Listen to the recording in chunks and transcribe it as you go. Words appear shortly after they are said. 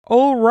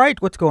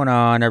Alright, what's going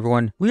on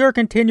everyone? We are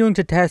continuing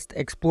to test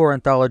Explore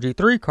Anthology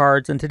 3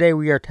 cards, and today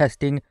we are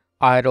testing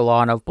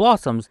Eidolon of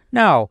Blossoms.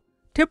 Now,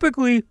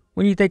 typically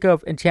when you think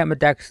of enchantment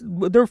decks,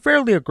 they're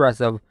fairly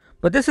aggressive,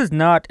 but this is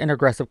not an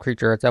aggressive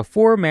creature. It's a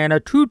 4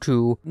 mana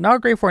 2/2,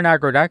 not great for an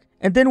aggro deck,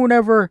 and then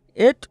whenever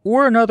it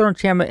or another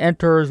enchantment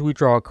enters, we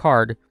draw a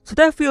card. So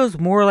that feels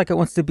more like it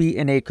wants to be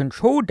in a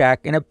control deck,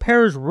 and it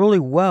pairs really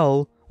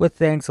well with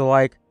things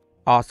like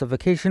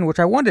Ossification, which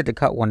I wanted to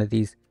cut one of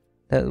these.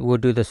 We'll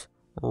do this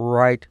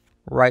right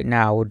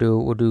now.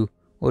 We'll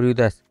do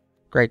this.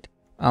 Great.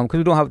 Because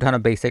we don't have a ton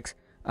of basics.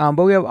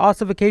 But we have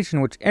Ossification,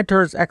 which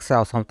enters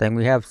exile something.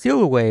 We have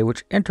Seal Away,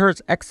 which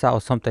enters exile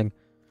something.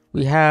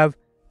 We have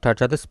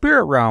Touch of the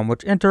Spirit Realm,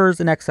 which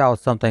enters and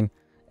exiles something.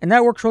 And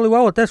that works really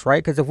well with this,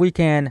 right? Because if we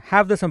can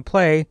have this in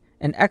play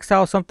and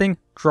exile something,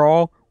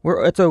 draw,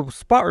 it's a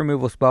spot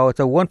removal spell.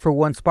 It's a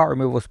 1-for-1 spot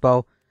removal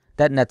spell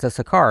that nets us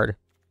a card.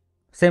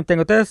 Same thing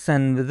with this,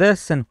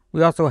 and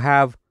we also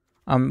have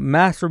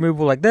mass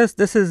removal like this.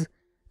 This is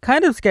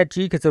kind of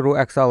sketchy because it will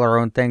exile our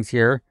own things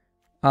here.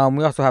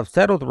 We also have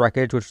Settled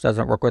Wreckage, which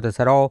doesn't work with us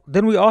at all.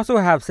 Then we also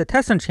have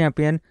Citizen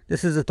Champion.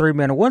 This is a 3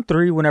 mana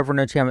 1/3. Whenever an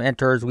enchantment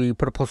enters, we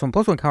put a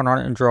 +1/+1 counter on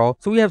it and draw.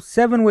 So we have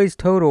 7 ways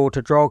total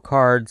to draw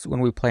cards when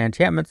we play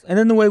enchantments. And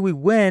then the way we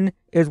win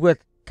is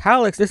with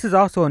Calyx. This is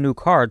also a new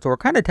card, so we're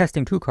kind of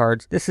testing 2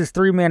 cards. This is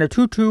 3 mana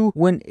 2/2.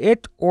 When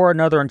it or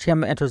another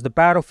enchantment enters the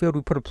battlefield,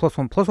 we put a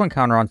 +1/+1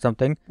 counter on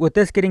something. With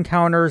this getting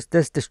counters,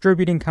 this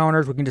distributing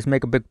counters, we can just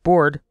make a big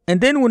board.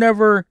 And then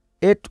whenever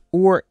it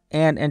or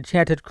an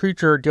enchanted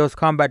creature deals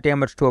combat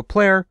damage to a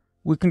player,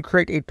 we can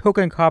create a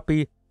token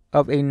copy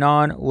of a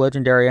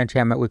non-legendary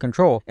enchantment we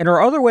control. And our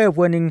other way of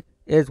winning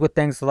is with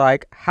things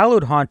like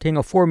Hallowed Haunting,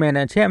 a 4 mana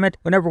enchantment.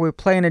 Whenever we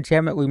play an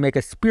enchantment, we make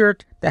a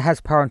spirit that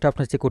has power and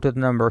toughness equal to the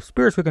number of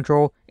spirits we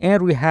control,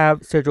 and we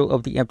have Sigil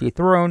of the Empty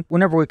Throne.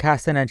 Whenever we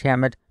cast an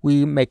enchantment,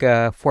 we make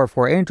a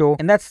 4/4 angel,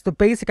 and that's the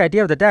basic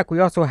idea of the deck. We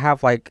also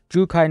have like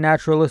Jukai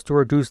Naturalist to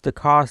reduce the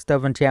cost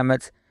of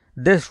enchantments.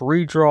 This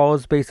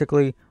redraws,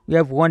 basically. We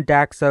have 1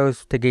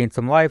 Daxos to gain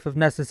some life if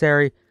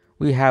necessary.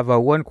 We have a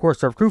 1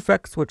 Courser of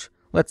Krufix, which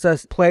lets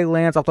us play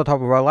lands off the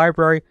top of our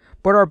library.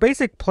 But our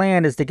basic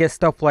plan is to get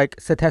stuff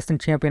like Citizen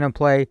Champion in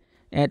play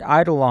and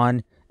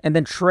Eidolon, and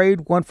then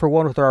trade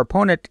 1-for-1 with our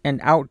opponent and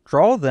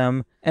outdraw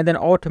them, and then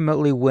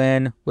ultimately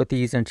win with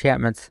these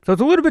enchantments. So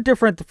it's a little bit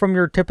different from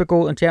your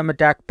typical enchantment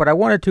deck, but I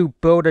wanted to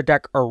build a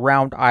deck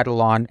around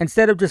Eidolon.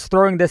 Instead of just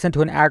throwing this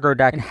into an aggro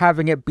deck and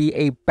having it be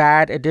a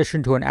bad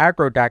addition to an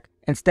aggro deck,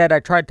 instead I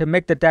tried to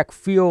make the deck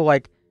feel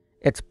like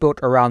it's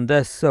built around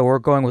this, so we're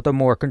going with a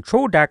more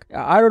control deck.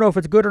 I don't know if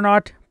it's good or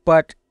not,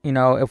 but, you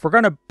know, if we're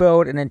going to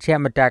build an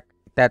enchantment deck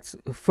that's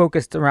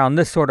focused around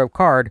this sort of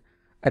card,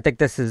 I think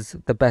this is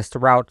the best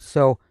route.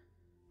 So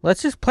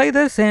let's just play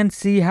this and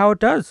see how it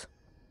does.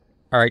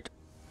 Alright,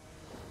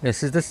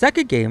 this is the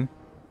second game.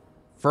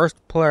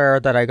 First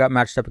player that I got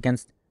matched up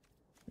against.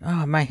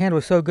 Oh, my hand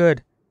was so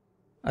good.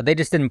 They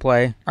just didn't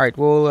play. Alright,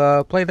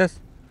 we'll play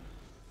this.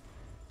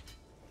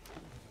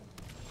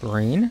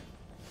 Green.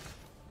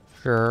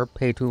 Sure,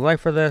 pay 2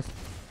 life for this.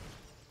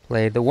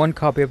 Play the 1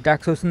 copy of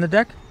Daxos in the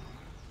deck.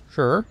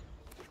 Sure.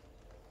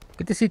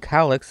 Good to see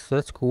Calyx, so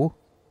that's cool.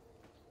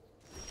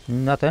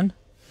 Nothing.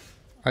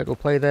 Alright, we'll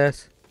play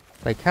this.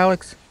 Play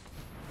Calyx.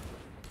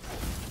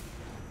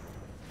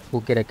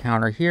 We'll get a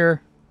counter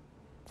here.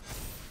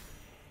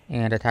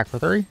 And attack for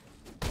 3.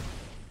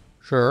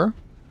 Sure.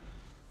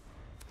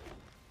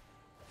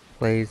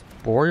 Plays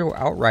Boreal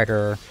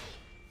Outrider.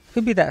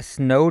 Could be that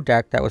snow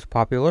deck that was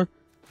popular.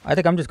 I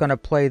think I'm just going to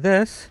play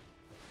this.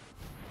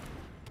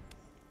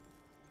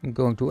 I'm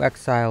going to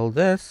exile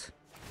this.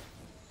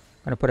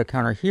 I'm going to put a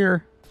counter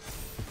here.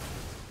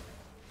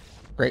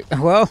 Great.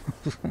 Well,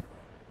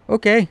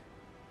 okay.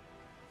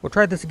 We'll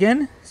try this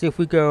again. See if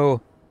we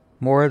go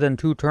more than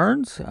 2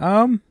 turns.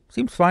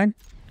 Seems fine.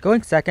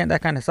 Going second,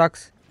 that kind of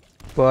sucks.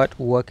 But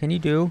what can you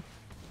do?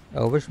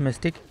 Elvish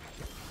Mystic.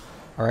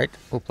 Alright,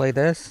 we'll play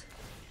this.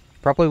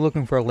 Probably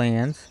looking for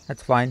lands.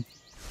 That's fine.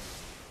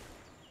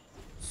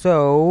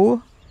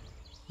 So,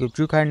 we have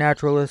Jukai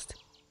Naturalist.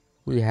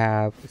 We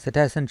have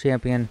Citizen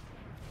Champion.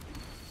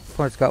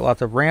 Opponent's got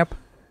lots of ramp.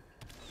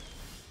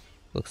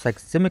 Looks like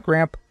Simic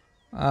ramp.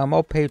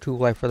 I'll pay 2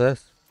 life for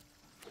this.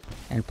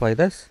 And play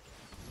this.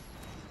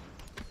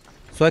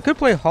 So I could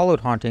play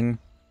Hallowed Haunting.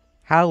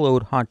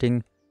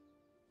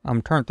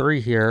 Turn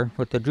 3 here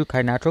with the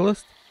Jukai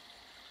Naturalist.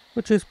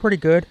 Which is pretty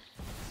good.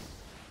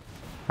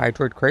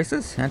 Hydroid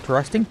Crisis.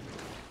 Interesting.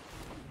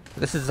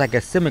 This is like a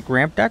Simic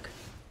ramp deck.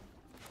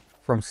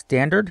 From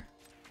Standard.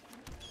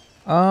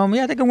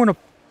 Yeah, I think I want to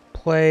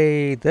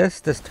play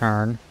this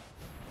turn.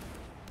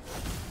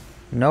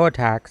 No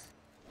attacks.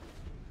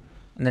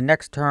 And the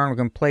next turn, we're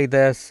going to play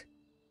this.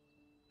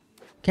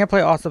 Can't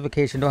play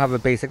Ossification, don't have a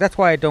basic. That's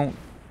why I don't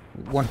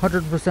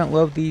 100%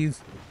 love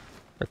these.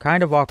 They're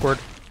kind of awkward.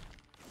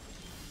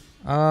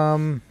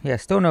 Yeah,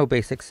 still no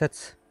basics.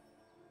 That's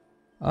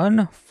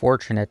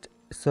unfortunate.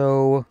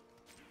 So,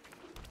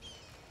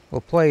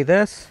 we'll play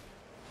this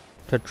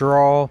to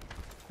draw,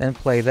 then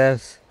play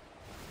this.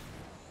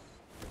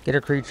 Get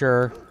a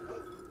creature.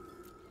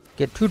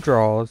 Get 2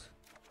 draws.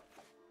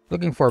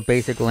 Looking for a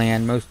basic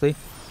land, mostly.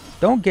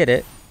 Don't get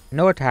it.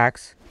 No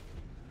attacks.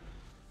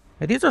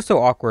 Hey, these are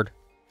so awkward.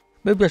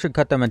 Maybe I should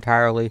cut them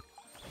entirely.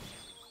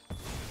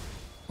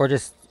 Or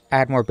just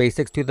add more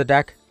basics to the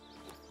deck.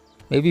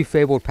 Maybe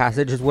Fabled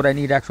Passage is what I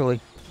need,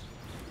 actually.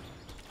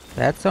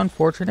 That's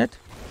unfortunate.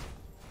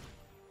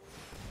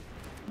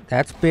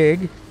 That's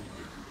big.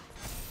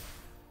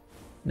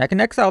 And I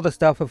can exile the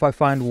stuff if I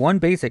find 1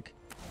 basic.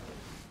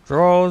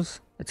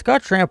 Draws. It's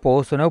got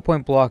trample, so no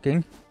point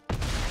blocking.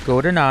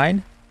 Go to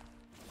 9.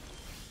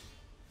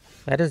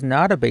 That is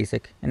not a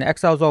basic. And it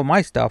exiles all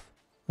my stuff.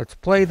 Let's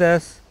play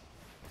this.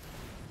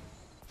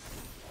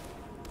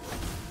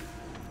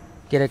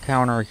 Get a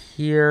counter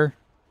here.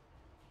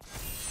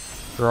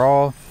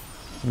 Draw.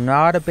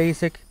 Not a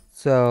basic,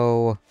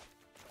 so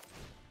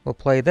we'll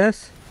play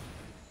this.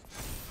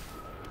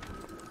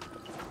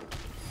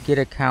 Get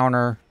a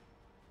counter.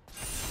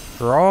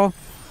 Draw.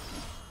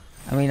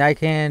 I mean, I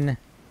can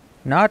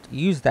not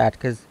use that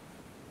because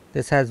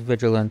this has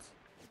vigilance.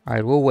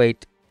 Alright, we'll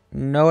wait.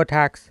 No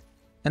attacks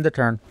in the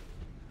turn.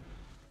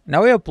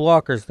 Now we have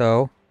blockers,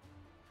 though.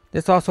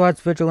 This also has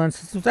vigilance.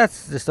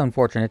 That's just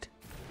unfortunate.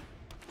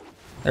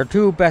 Their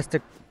 2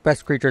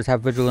 best creatures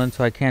have vigilance,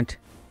 so I can't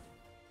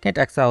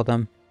exile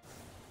them.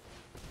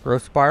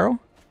 Growth Spiral?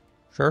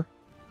 Sure.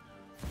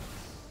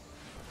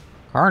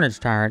 Carnage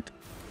Tyrant.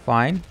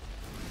 Fine.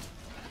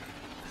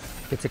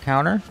 Gets a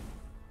counter.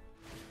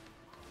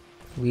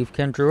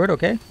 Weavekin Druid,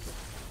 okay.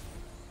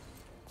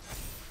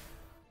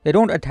 They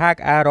don't attack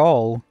at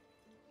all.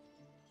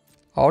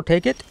 I'll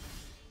take it.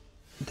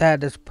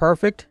 That is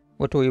perfect.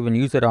 What do we even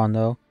use it on,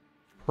 though?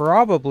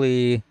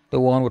 Probably the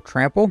one with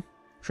Trample.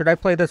 Should I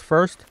play this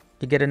first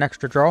to get an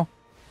extra draw?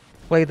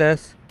 Play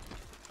this.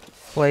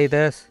 Play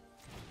this.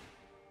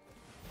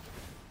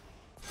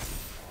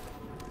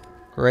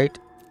 Great.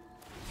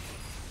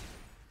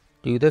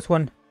 Do this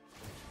one.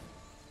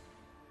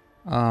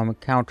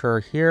 Counter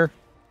here.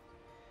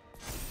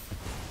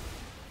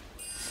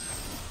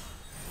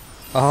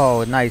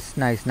 Oh, nice,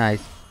 nice,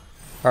 nice.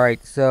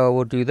 Alright, so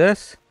we'll do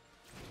this.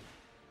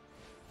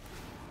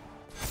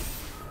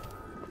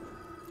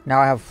 Now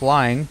I have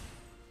flying.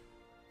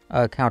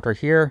 Counter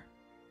here.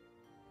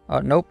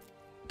 Nope.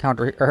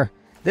 Counter here.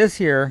 This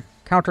here.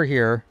 Counter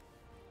here.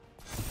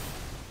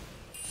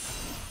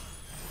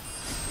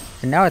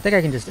 And now I think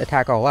I can just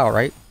attack all out,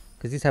 right?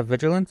 Because these have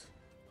vigilance.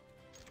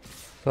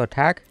 So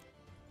attack.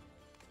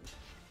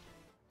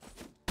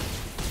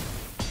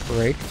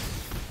 Great.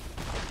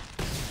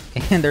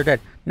 And they're dead.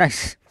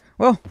 Nice.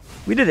 Well,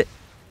 we did it.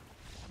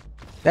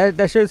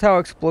 That shows how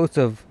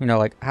explosive, you know,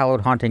 like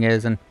Hallowed Haunting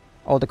is and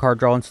all the card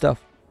draw and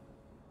stuff.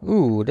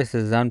 Ooh, this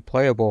is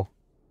unplayable.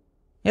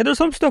 Yeah, there's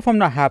some stuff I'm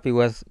not happy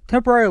with.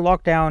 Temporary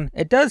Lockdown,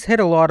 it does hit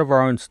a lot of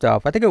our own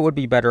stuff. I think it would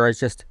be better as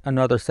just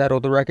another Settle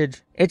the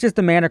Wreckage. It's just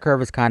the mana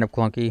curve is kind of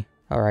clunky.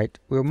 Alright,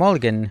 we're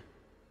mulligan.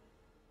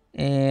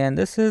 And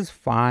this is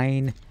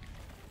fine.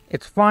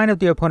 It's fine if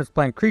the opponent's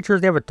playing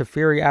creatures. They have a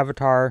Teferi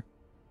avatar,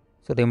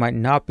 so they might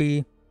not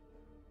be.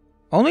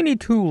 Only need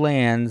 2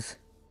 lands.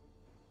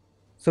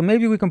 So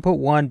maybe we can put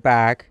 1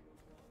 back.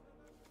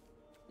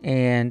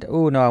 And,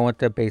 oh no, I want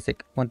the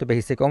basic.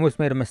 Almost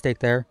made a mistake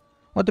there.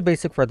 Want the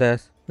basic for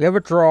this. We have a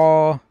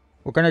draw.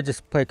 We're going to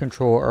just play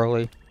control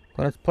early.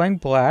 But it's playing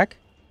black.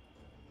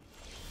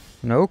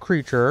 No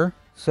creature.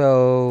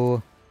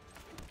 So,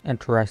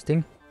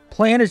 interesting.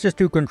 Plan is just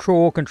to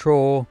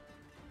control.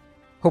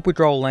 Hope we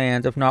draw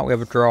lands. If not, we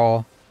have a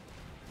draw.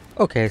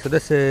 Okay, so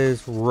this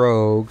is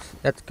rogues.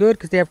 That's good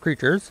because they have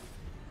creatures.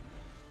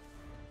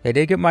 They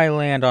did get my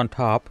land on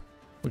top,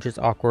 which is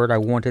awkward. I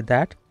wanted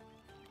that.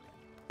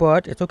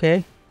 But it's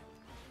okay.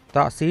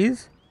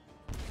 Thoughtseize.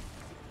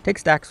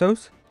 Takes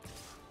Daxos.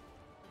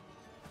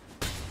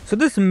 So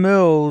this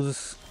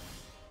mills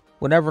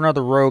whenever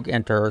another rogue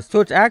enters.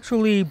 So it's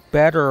actually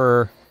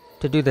better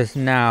to do this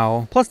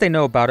now. Plus they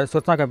know about it, so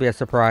it's not going to be a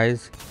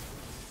surprise.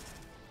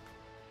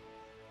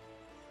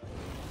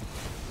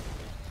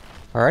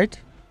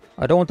 Alright.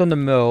 I don't want them to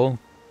mill.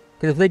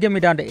 Because if they get me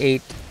down to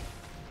 8...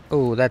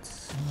 Oh,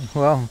 that's...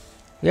 Well,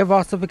 we have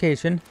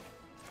ossification.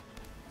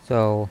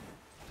 So,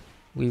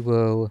 we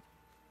will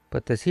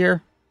put this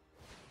here.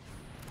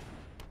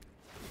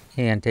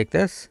 And take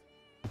this.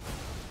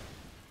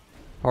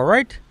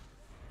 Alright.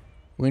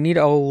 We need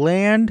a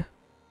land.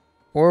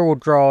 Or we'll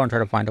draw and try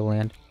to find a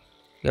land.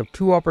 We have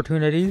 2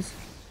 opportunities.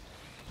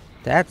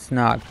 That's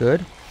not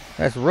good.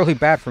 That's really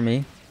bad for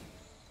me.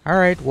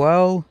 Alright,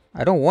 well,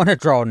 I don't want to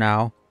draw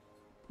now.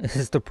 This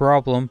is the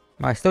problem.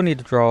 I still need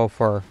to draw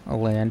for a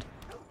land.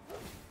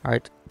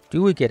 Alright,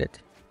 do we get it?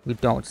 We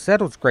don't.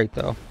 Settle's great,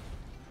 though.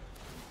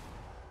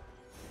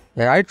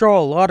 Yeah, I draw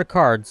a lot of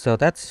cards, so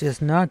that's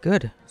just not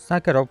good. It's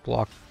not good. I'll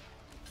block.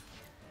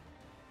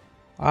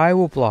 I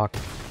will block.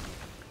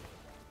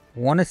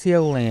 Want to see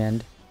a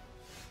land.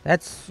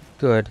 That's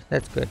good.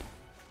 That's good.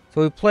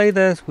 So we play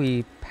this.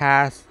 We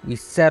pass. We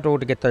settle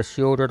to get the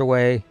Shielded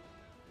away.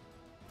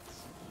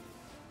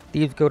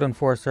 Thieves Guild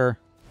Enforcer.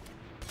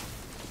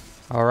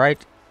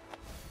 Alright.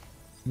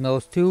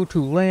 Mills 2,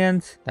 2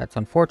 lands. That's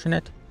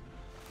unfortunate.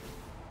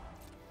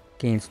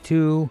 Gains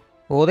 2.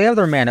 Well, they have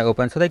their mana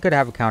open, so they could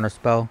have a counter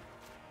spell.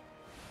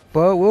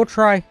 But we'll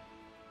try.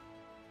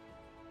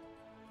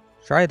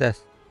 Try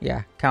this.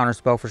 Yeah, counter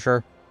spell for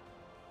sure.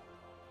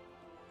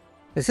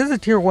 This is a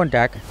tier 1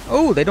 deck.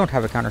 Oh, they don't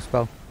have a counter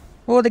spell.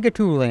 Well, they get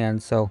 2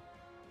 lands, so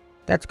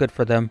that's good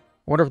for them.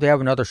 Wonder if they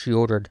have another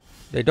Shieldred.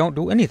 They don't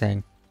do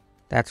anything.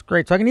 That's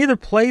great. So I can either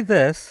play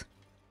this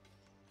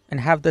and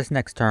have this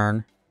next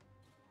turn,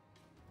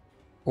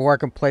 or I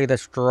can play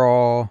this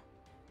draw.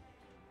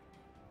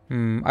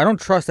 I don't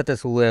trust that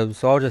this lives,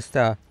 so I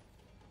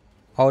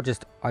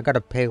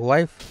gotta pay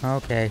life?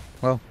 Okay,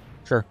 well,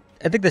 sure.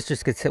 I think this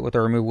just gets hit with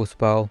a removal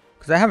spell,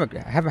 because I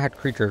haven't had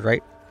creatures,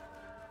 right?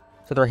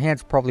 So their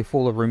hand's probably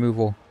full of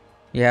removal.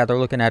 Yeah, they're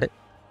looking at it.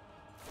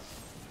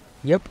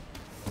 Yep,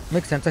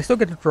 makes sense. I still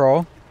get to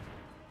draw.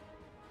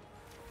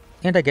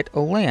 And I get a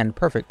land.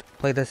 Perfect.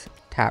 Play this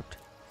tapped.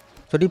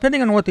 So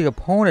depending on what the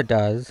opponent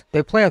does, if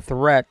they play a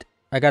threat,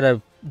 I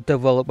gotta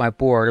develop my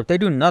board. If they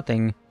do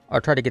nothing,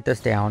 I'll try to get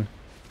this down.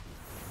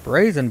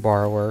 Brazen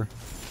Borrower.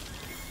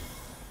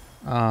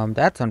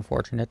 That's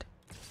unfortunate.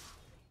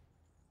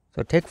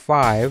 So take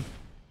 5.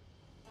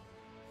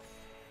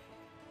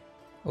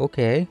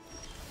 Okay.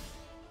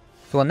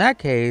 So in that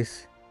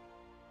case,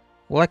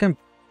 well, I can...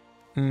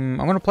 I'm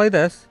gonna play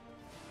this.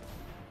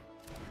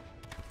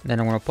 Then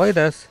I'm gonna play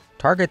this.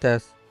 Target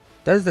this.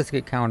 Does this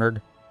get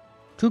countered?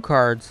 2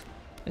 cards.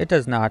 It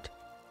does not.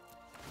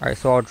 Alright,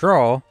 so I'll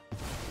draw.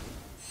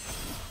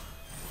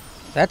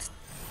 That's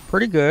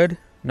pretty good.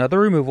 Another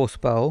removal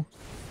spell.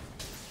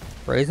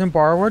 Brazen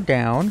Borrower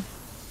down.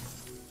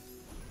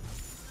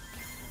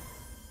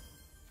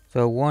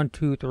 So 1,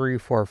 2, 3,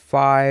 4,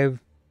 5.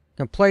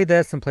 Can play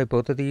this and play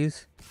both of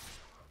these.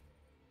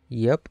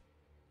 Yep.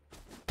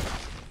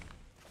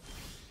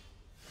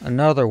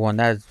 Another one.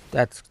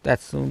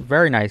 That's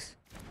very nice.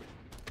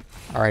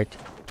 Alright.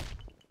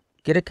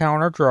 Get a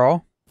counter,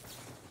 draw.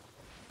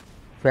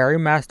 Fairy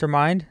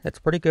Mastermind. That's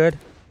pretty good.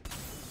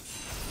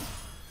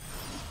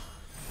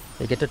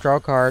 They get to draw a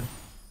card.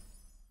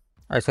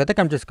 Alright, so I think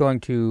I'm just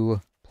going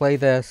to play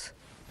this.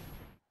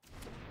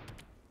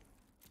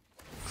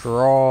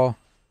 Draw.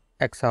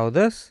 Exile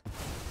this.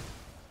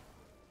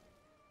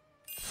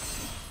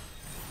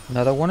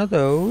 Another one of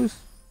those.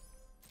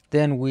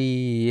 Then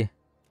we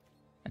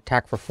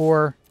attack for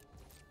 4.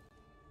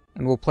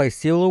 And we'll play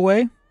Seal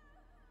Away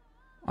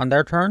on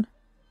their turn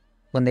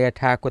when they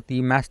attack with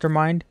the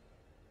Mastermind,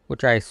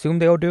 which I assume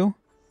they'll do.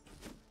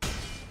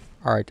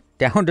 Alright,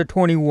 down to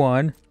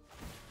 21.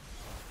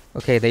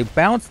 Okay, they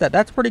bounced that.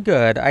 That's pretty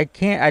good. I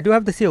do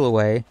have the Seal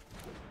Away.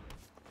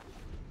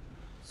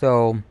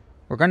 So,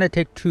 we're going to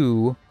take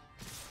 2.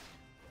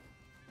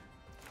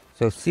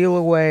 So, Seal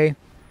Away.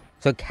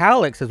 So,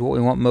 Calyx is what we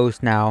want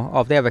most now.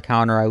 Oh, if they have a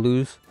counter, I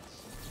lose.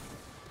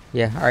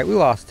 Yeah, alright, we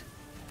lost.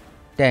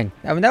 Dang.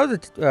 I mean, that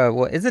was a...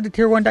 well, is it a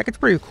tier 1 deck? It's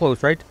pretty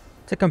close, right?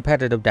 It's a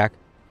competitive deck.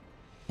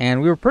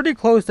 And we were pretty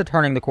close to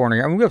turning the corner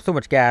here. I mean, we have so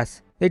much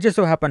gas. They just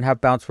so happen to have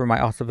bounce for my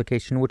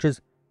ossification, which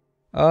is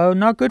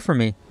not good for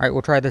me. Alright,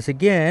 we'll try this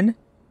again.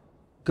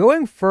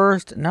 Going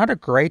first, not a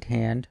great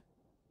hand.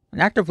 An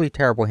actively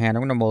terrible hand.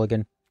 I'm going to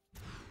mulligan.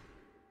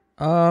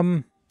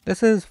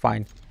 This is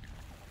fine.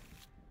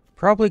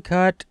 Probably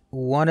cut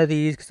one of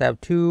these because I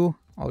have 2.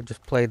 I'll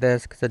just play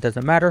this because it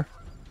doesn't matter.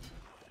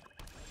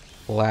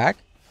 Black.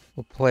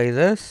 We'll play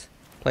this.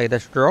 Play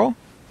this draw.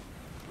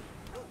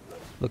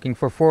 Looking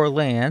for 4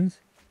 lands.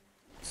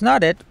 It's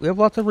not it. We have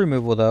lots of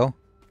removal though.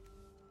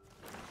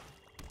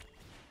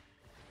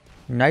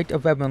 Knight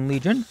of Ebon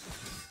Legion.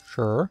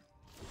 Sure.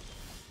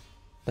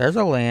 There's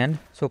a land.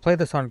 So play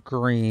this on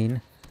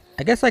green.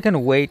 I guess I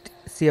can wait,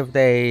 see if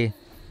they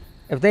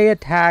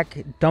attack,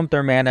 dump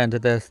their mana into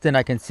this, then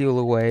I can Seal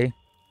Away.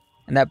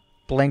 And that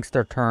blanks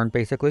their turn,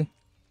 basically.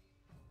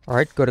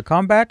 Alright, go to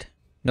combat.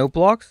 No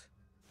blocks.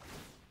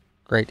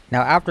 Great.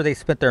 Now after they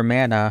spent their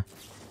mana,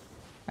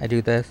 I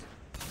do this.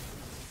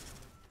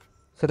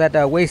 So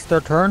that wastes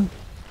their turn.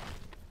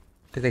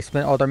 Because they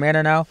spent all their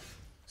mana now.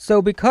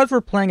 So because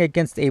we're playing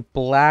against a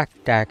black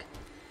deck,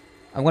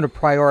 I'm going to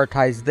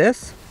prioritize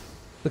this.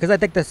 Because I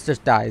think this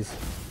just dies.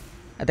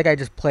 I think I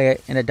just play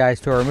it and it dies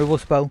to a removal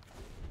spell.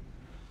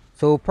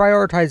 So we'll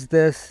prioritize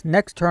this.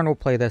 Next turn we'll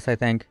play this, I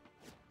think.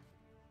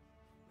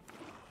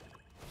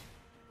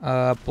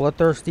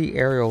 Bloodthirsty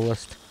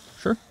Aerialist.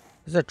 Sure.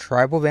 Is it a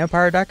tribal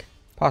vampire deck?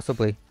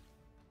 Possibly.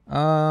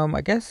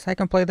 I guess I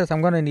can play this.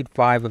 I'm going to need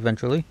 5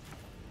 eventually.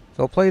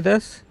 So I'll play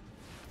this.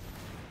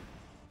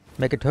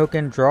 Make a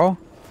token, draw.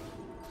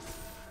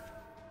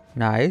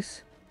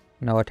 Nice.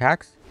 No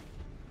attacks.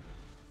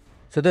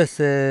 So this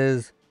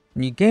is...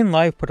 when you gain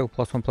life, put a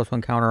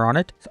 +1/+1 counter on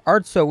it. This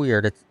art's so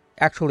weird. It's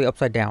actually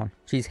upside down.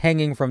 She's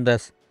hanging from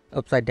this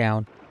upside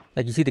down.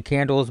 Like you see the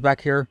candles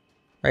back here,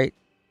 right?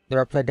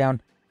 They're upside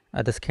down.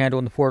 This candle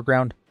in the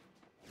foreground.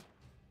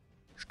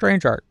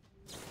 Strange art.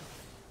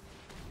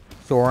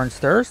 Soren's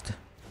Thirst.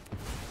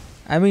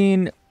 I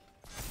mean,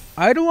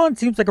 Eidolon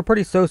seems like a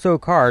pretty so-so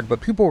card,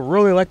 but people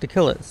really like to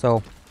kill it,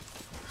 so...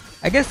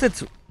 I guess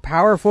its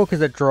powerful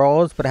because it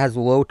draws, but it has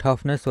low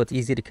toughness, so it's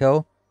easy to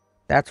kill.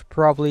 That's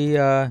probably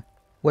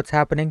what's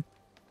happening.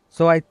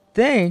 So I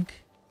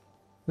think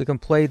we can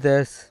play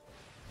this,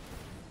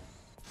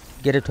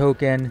 get a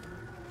token,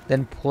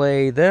 then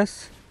play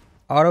this,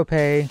 auto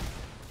pay,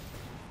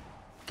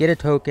 get a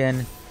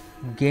token,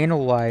 gain a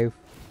life,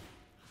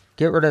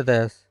 get rid of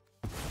this,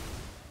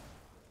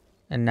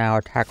 and now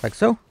attack like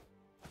so.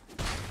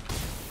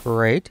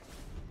 Great.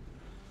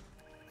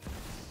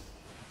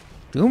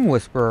 Doom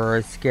Whisperer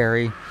is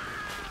scary.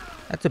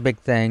 That's a big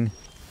thing.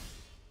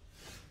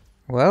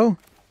 Well,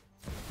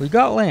 we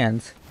got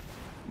lands.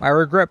 I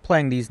regret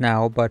playing these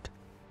now, but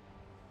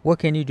what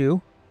can you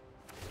do?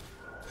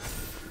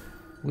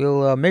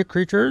 We'll make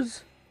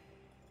creatures.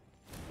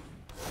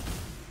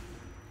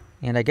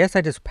 And I guess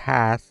I just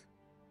pass.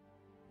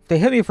 If they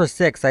hit me for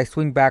 6, I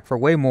swing back for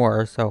way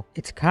more, so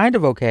it's kind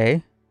of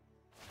okay.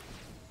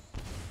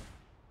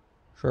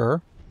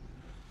 Sure.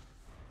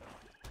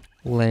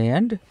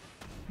 Land.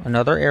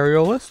 Another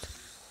aerialist.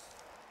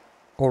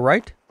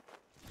 Alright.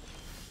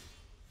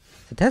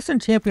 The Testing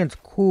Champion's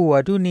cool.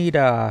 I do need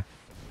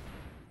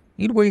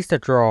ways to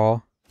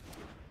draw.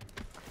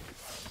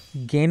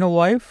 Gain a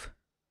life.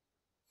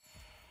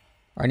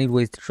 I need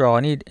ways to draw.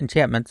 I need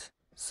enchantments.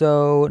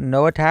 So,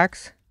 no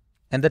attacks.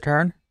 End the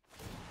turn.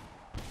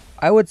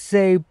 I would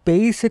say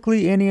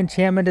basically any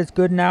enchantment is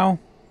good now,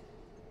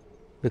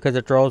 because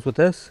it draws with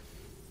this.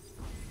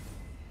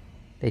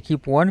 They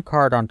keep 1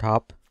 card on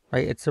top,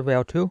 right? It's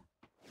Surveil 2.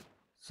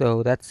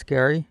 So that's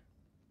scary.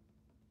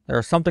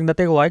 There's something that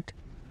they liked.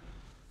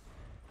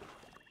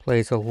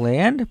 Plays a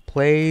land.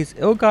 Plays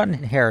Ill-Gotten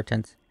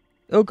Inheritance.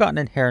 Ill-Gotten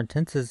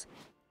Inheritance is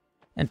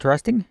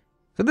interesting.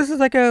 So this is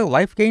like a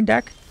life gain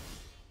deck.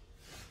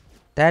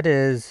 That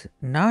is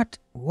not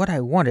what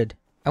I wanted.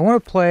 I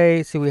want to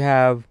play, see we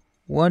have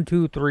 1,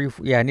 2, 3,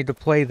 4, yeah, I need to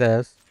play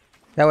this.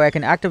 That way I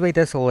can activate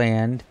this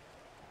land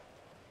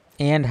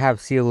and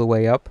have Seal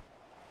Away up.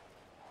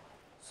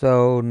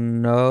 So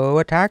no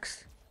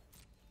attacks.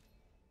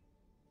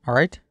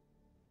 Alright.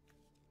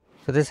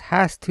 So this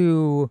has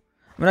to...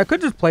 I mean, I could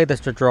just play this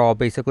to draw,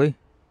 basically.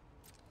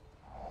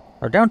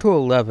 We're down to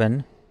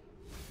 11.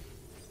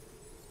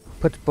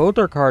 Puts both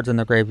our cards in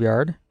the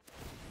graveyard.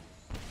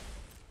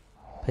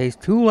 Pays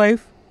 2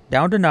 life,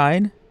 down to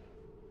 9.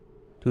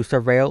 To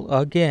Surveil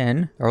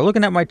again. We're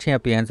looking at my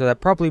champion, so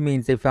that probably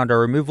means they found a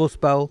removal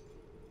spell.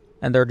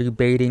 And they're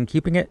debating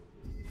keeping it.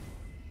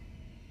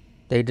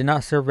 They did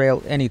not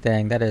Surveil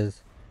anything. That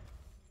is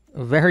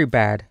very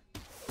bad.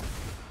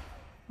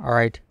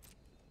 Alright.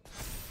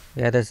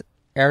 Yeah, this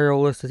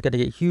aerialist is going to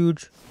get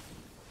huge.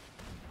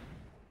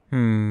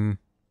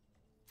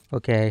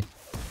 Okay.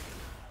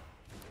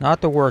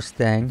 Not the worst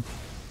thing.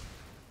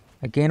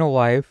 I gain a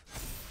life.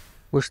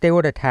 Wish they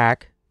would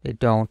attack. They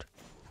don't.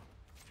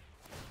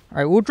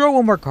 Alright, we'll draw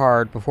 1 more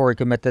card before we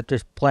commit to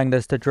just playing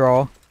this to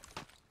draw.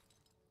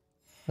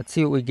 Let's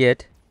see what we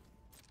get.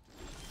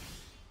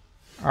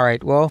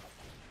 Alright, well,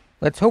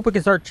 let's hope we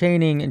can start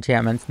chaining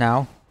enchantments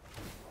now.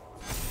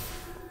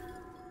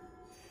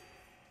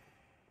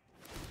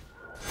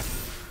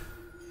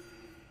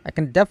 I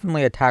can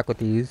definitely attack with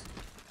these.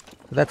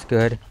 So that's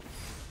good.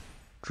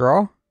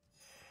 Draw.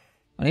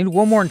 I need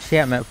 1 more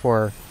enchantment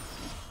for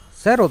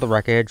Settle the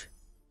Wreckage.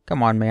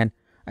 Come on, man.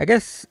 I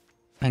guess...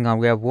 Hang on,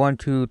 we have 1,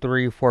 2,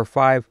 3, 4,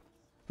 5.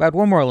 If I had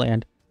 1 more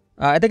land.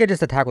 I think I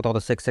just attack with all the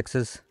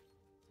 6/6s.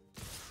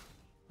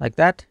 Like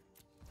that.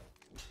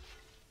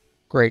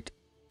 Great.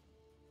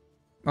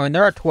 I mean,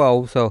 they're at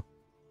 12, so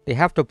they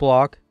have to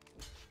block.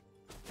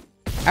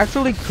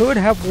 Actually could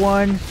have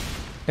 1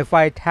 if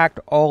I attacked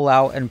all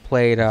out and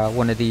played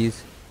 1 of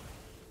these.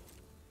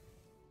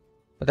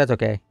 But that's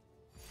okay.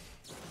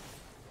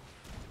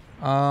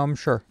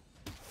 Sure.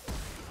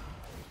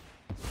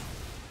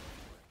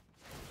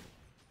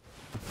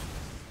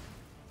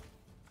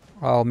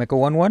 I'll make a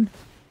 1/1.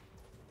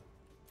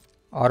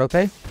 Auto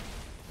pay.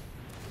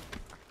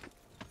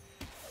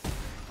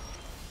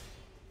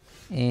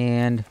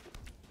 And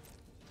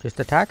just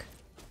attack.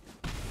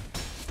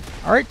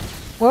 Alright,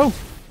 well,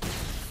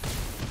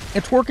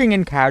 it's working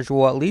in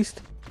casual at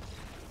least.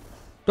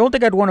 Don't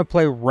think I'd want to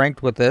play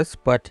ranked with this,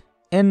 but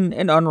in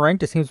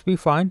unranked it seems to be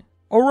fine.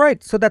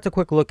 Alright, so that's a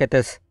quick look at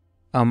this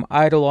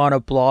Eidolon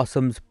of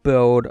Blossoms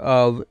build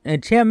of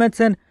enchantments,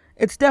 and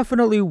it's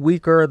definitely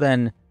weaker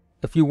than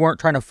if you weren't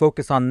trying to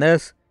focus on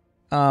this.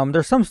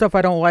 There's some stuff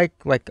I don't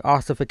like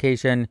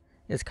ossification.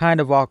 It's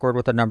kind of awkward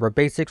with a number of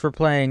basics. We're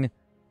playing,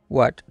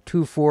 what,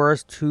 2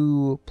 forests,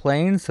 2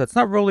 plains, so it's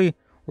not really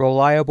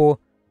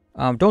reliable.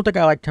 Don't think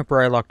I like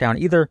temporary lockdown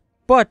either,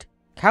 but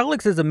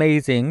Calyx is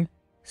amazing.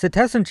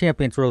 Cetessan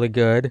Champion's really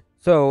good.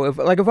 So if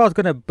I was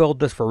gonna build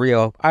this for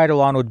real,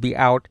 Eidolon would be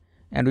out,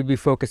 and we'd be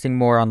focusing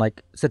more on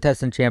like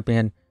Cetessan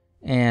Champion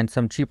and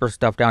some cheaper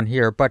stuff down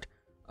here. But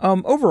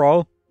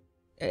overall,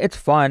 it's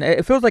fun.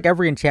 It feels like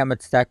every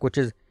enchantment stack, which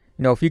is,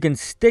 you know, if you can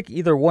stick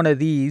either one of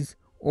these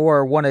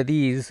or one of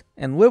these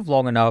and live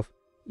long enough,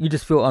 you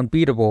just feel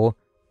unbeatable.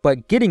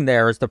 But getting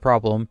there is the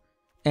problem.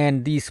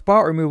 And the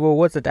spot removal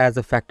wasn't as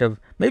effective.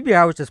 Maybe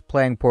I was just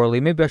playing poorly.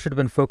 Maybe I should have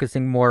been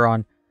focusing more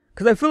on...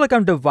 Because I feel like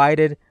I'm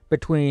divided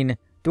between,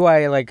 do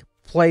I like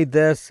play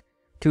this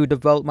to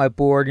develop my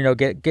board, you know,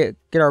 get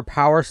our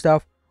power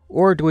stuff,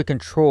 or do we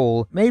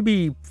control?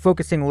 Maybe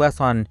focusing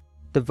less on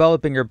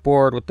developing your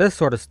board with this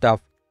sort of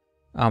stuff,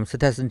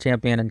 Cetessan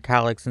Champion and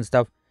Calyx and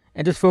stuff,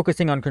 and just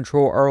focusing on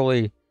control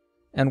early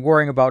and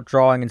worrying about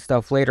drawing and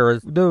stuff later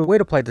is the way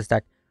to play this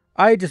deck.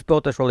 I just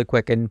built this really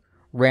quick and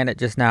ran it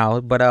just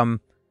now, but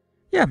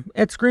yeah,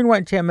 it's green-white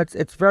enchantments.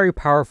 It's very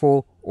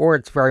powerful, or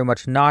it's very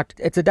much not.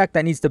 It's a deck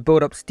that needs to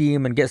build up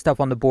steam and get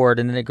stuff on the board,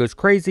 and then it goes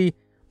crazy.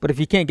 But if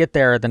you can't get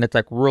there, then it's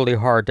like really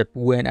hard to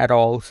win at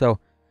all. So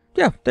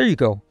yeah, there you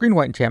go.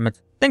 Green-white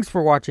enchantments. Thanks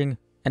for watching,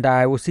 and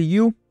I will see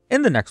you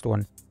in the next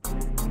one.